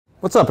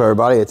What's up,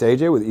 everybody? It's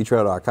AJ with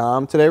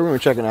etrailer.com. Today we're going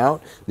to be checking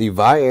out the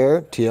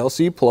Viair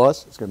TLC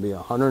Plus. It's going to be a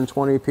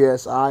 120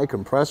 PSI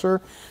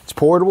compressor. It's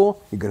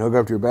portable. You can hook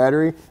up to your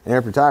battery and air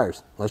up your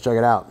tires. Let's check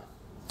it out.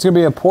 It's going to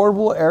be a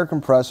portable air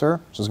compressor,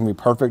 so it's going to be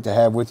perfect to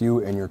have with you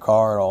in your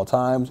car at all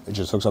times. It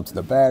just hooks up to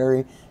the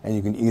battery, and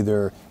you can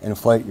either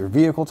inflate your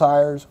vehicle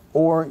tires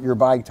or your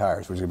bike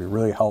tires, which is going to be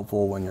really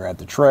helpful when you're at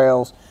the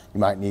trails. You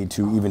might need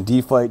to even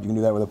deflate. You can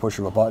do that with a push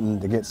of a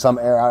button to get some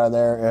air out of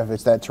there. If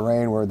it's that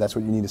terrain where that's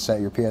what you need to set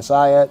your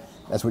PSI at,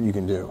 that's what you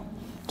can do.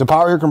 To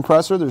power your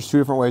compressor, there's two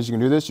different ways you can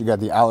do this. You got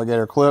the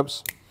alligator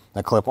clips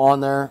that clip on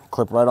there,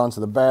 clip right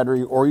onto the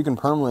battery, or you can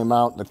permanently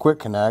mount the quick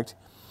connect.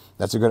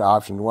 That's a good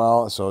option as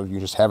well. So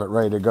you just have it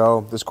ready to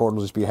go. This cord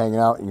will just be hanging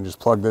out. You can just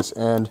plug this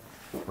end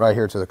right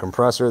here to the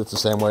compressor. It's the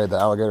same way the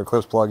alligator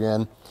clips plug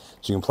in.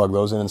 So you can plug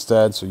those in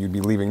instead. So you'd be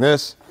leaving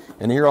this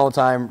in here all the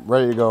time,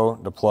 ready to go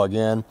to plug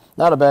in.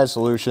 Not a bad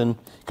solution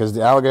because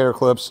the alligator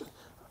clips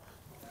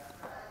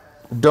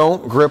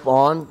don't grip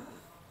on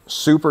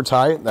super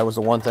tight. That was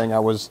the one thing I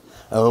was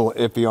a little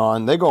iffy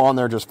on. They go on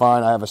there just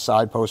fine. I have a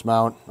side post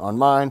mount on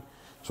mine.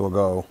 So we'll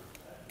go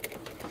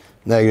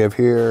negative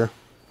here,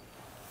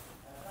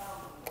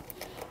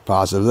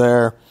 positive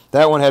there.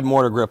 That one had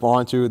more to grip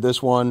onto.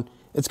 This one,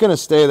 it's going to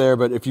stay there,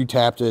 but if you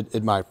tapped it,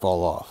 it might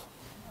fall off.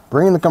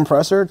 Bringing the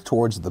compressor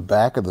towards the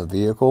back of the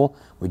vehicle,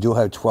 we do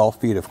have 12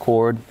 feet of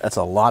cord. That's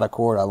a lot of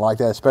cord. I like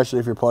that, especially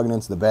if you're plugging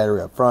into the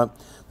battery up front.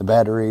 The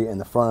battery in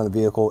the front of the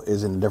vehicle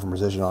is in a different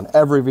position on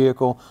every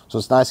vehicle, so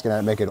it's nice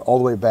to make it all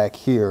the way back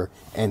here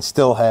and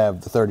still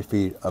have the 30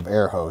 feet of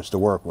air hose to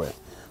work with.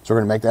 So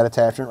we're going to make that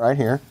attachment right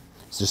here.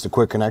 It's just a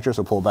quick connector,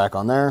 so pull back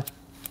on there,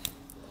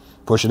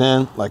 push it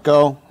in, let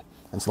go,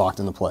 and it's locked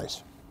into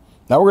place.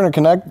 Now we're going to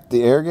connect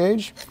the air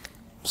gauge,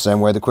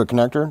 same way the quick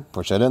connector,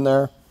 push that in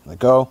there, let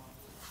go.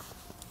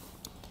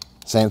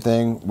 Same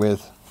thing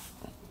with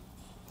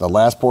the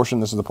last portion.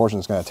 This is the portion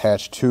that's going to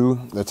attach to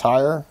the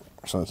tire.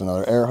 So it's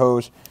another air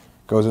hose,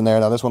 goes in there.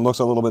 Now this one looks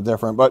a little bit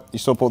different, but you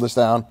still pull this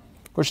down,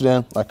 push it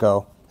in, let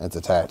go, and it's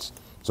attached.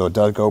 So it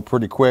does go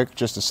pretty quick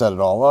just to set it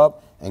all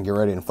up and get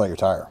ready to inflate your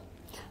tire.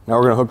 Now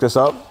we're going to hook this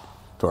up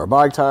to our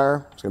bike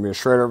tire. It's going to be a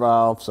Schrader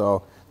valve,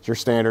 so it's your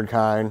standard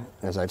kind.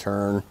 As I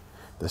turn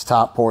this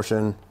top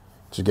portion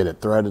to get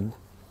it threaded,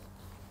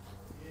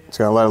 it's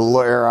going to let a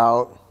little air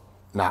out.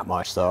 Not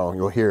much though,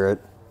 you'll hear it.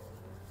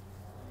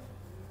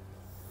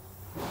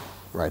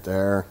 Right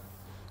there,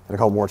 and a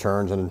couple more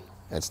turns and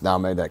it's now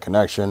made that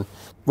connection.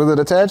 With it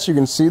attached, you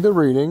can see the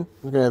reading.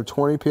 It's gonna have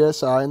 20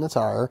 PSI in the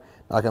tire.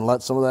 I can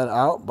let some of that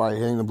out by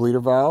hitting the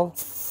bleeder valve.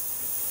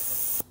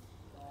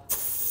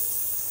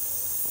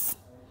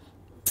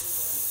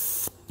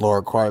 Lower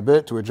it quite a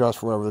bit to adjust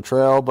for whatever the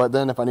trail, but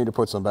then if I need to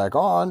put some back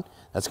on,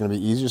 that's gonna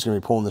be easy. Just gonna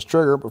be pulling this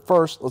trigger, but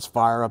first, let's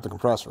fire up the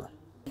compressor.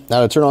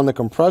 Now to turn on the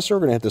compressor, we're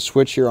gonna hit the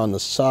switch here on the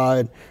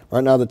side.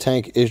 Right now the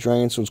tank is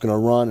drained, so it's gonna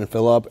run and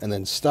fill up and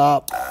then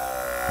stop.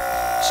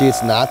 See,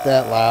 it's not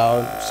that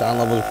loud. Sound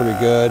level is pretty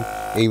good.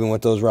 Even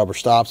with those rubber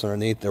stops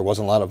underneath, there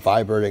wasn't a lot of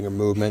vibrating or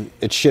movement.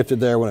 It shifted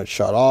there when it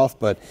shut off,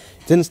 but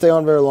it didn't stay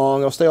on very long.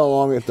 It'll stay on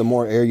long if the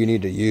more air you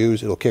need to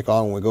use. It'll kick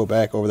on when we go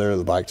back over there to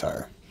the bike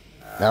tire.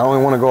 Now I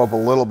only want to go up a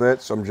little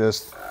bit, so I'm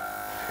just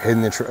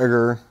hitting the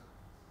trigger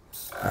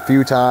a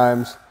few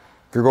times.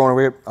 If you're going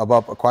way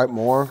up quite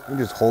more, you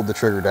just hold the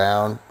trigger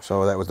down.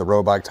 So that was the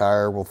road bike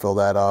tire. We'll fill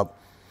that up.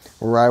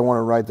 I want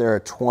it right there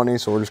at 20,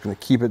 so we're just going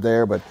to keep it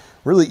there, but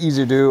really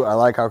easy to do. I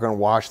like how I can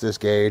wash this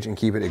gauge and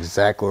keep it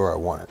exactly where I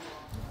want it.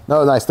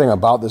 Another nice thing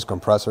about this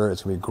compressor,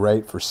 it's going to be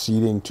great for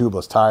seating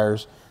tubeless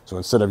tires. So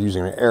instead of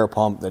using an air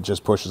pump that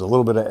just pushes a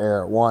little bit of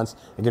air at once,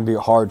 it can be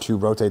hard to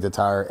rotate the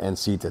tire and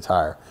seat the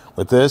tire.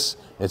 With this,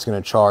 it's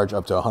going to charge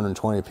up to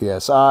 120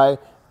 PSI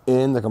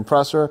in the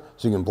compressor,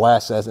 so you can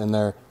blast that in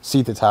there,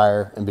 seat the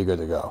tire, and be good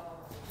to go.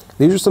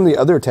 These are some of the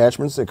other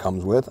attachments it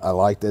comes with. I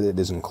like that it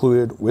is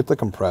included with the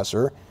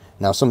compressor.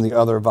 Now some of the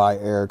other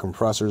Viair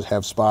compressors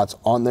have spots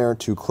on there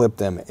to clip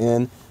them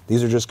in.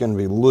 These are just going to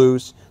be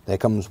loose. That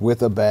comes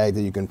with a bag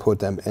that you can put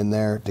them in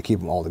there to keep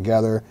them all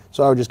together.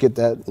 So I would just get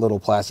that little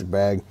plastic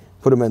bag,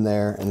 put them in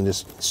there, and then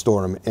just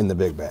store them in the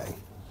big bag.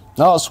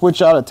 Now I'll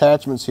switch out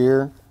attachments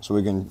here so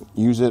we can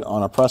use it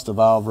on a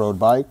press-to-valve road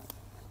bike.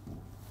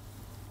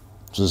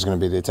 So this is going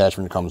to be the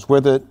attachment that comes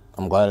with it.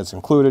 I'm glad it's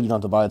included. You don't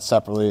have to buy it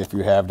separately if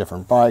you have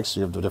different bikes.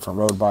 You have the different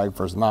road bike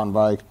versus the mountain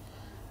bike.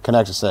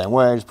 Connects the same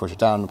way, just push it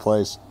down into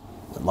place.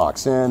 It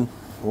locks in.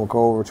 We'll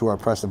go over to our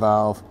press the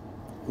valve,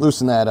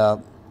 loosen that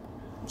up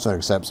so it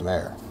accepts some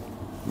air.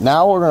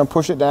 Now we're going to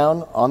push it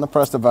down on the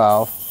press the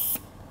valve,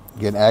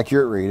 get an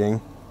accurate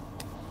reading.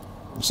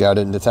 You see I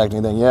didn't detect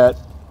anything yet.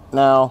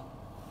 Now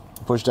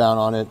push down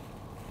on it.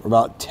 We're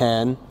about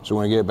 10, so we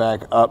want to get it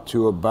back up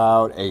to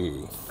about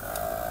 80.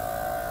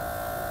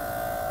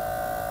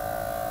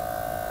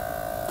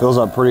 Fills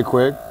up pretty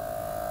quick.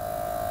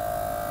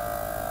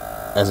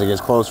 As it gets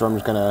closer, I'm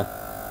just going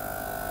to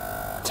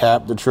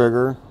tap the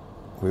trigger.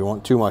 We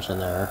want too much in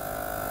there.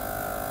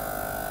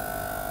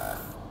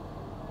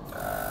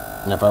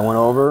 And if I went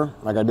over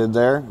like I did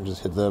there,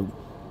 just hit the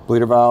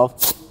bleeder valve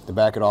to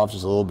back it off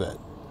just a little bit.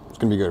 It's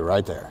gonna be good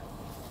right there.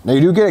 Now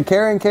you do get a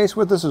carrying case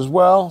with this as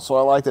well, so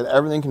I like that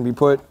everything can be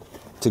put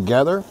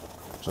together.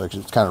 So I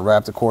can just kind of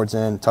wrap the cords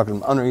in, tuck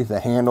them underneath the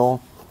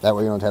handle. That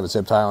way you don't have to have a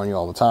zip tie on you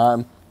all the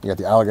time. You got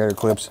the alligator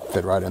clips,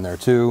 fit right in there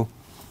too.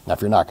 Now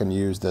if you're not going to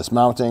use this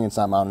mounting, it's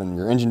not mounted in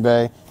your engine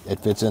bay, it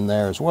fits in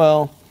there as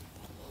well.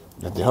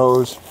 Got the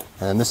hose,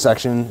 and then this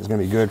section is going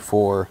to be good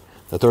for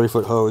the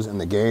 30-foot hose and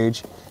the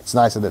gauge. It's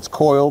nice that it's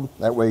coiled.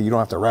 That way you don't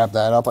have to wrap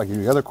that up like you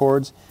do the other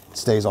cords. It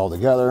stays all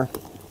together.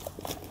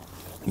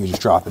 You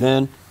just drop it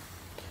in,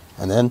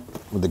 and then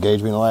with the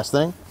gauge being the last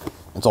thing,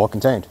 it's all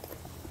contained.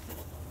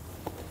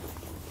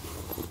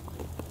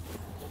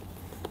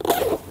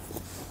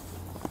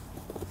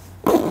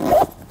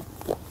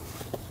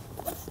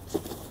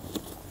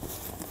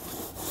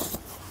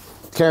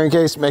 Carrying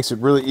case makes it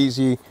really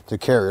easy to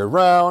carry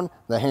around.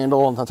 The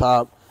handle on the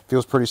top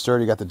feels pretty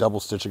sturdy. You got the double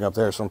stitching up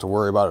there, so don't have to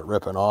worry about it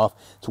ripping off.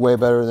 It's way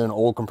better than an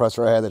old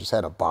compressor I had that just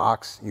had a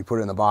box. You put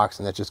it in the box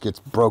and that just gets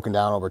broken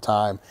down over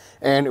time,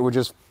 and it would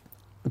just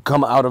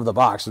come out of the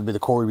box. It'd be the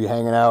cord would be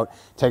hanging out,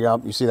 take it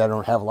out. You see that I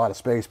don't have a lot of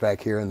space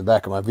back here in the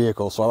back of my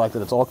vehicle, so I like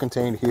that it's all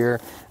contained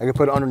here. I can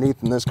put it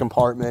underneath in this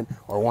compartment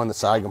or one of the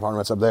side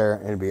compartments up there,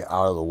 and it'd be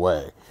out of the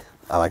way.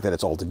 I like that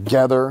it's all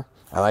together.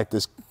 I like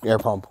this air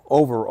pump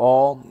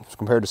overall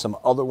compared to some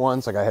other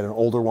ones. Like I had an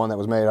older one that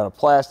was made out of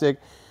plastic.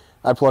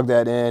 I plugged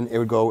that in, it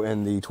would go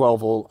in the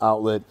 12-volt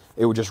outlet.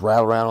 It would just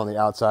rattle around on the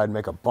outside and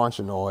make a bunch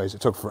of noise.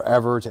 It took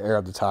forever to air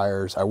up the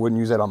tires. I wouldn't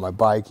use that on my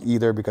bike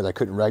either because I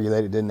couldn't regulate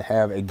it. It didn't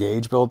have a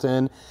gauge built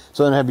in.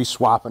 So then I'd be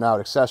swapping out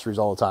accessories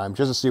all the time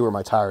just to see where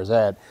my tire is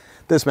at.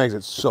 This makes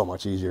it so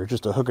much easier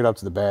just to hook it up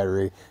to the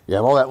battery. You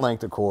have all that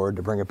length of cord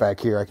to bring it back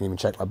here. I can even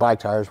check my bike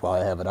tires while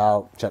I have it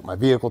out, check my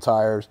vehicle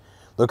tires.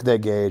 Look at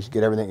that gauge,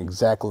 get everything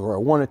exactly where I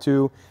want it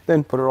to,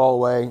 then put it all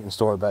away and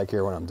store it back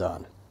here when I'm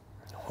done.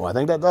 Well, I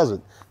think that does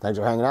it. Thanks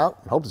for hanging out.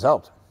 Hope this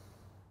helped.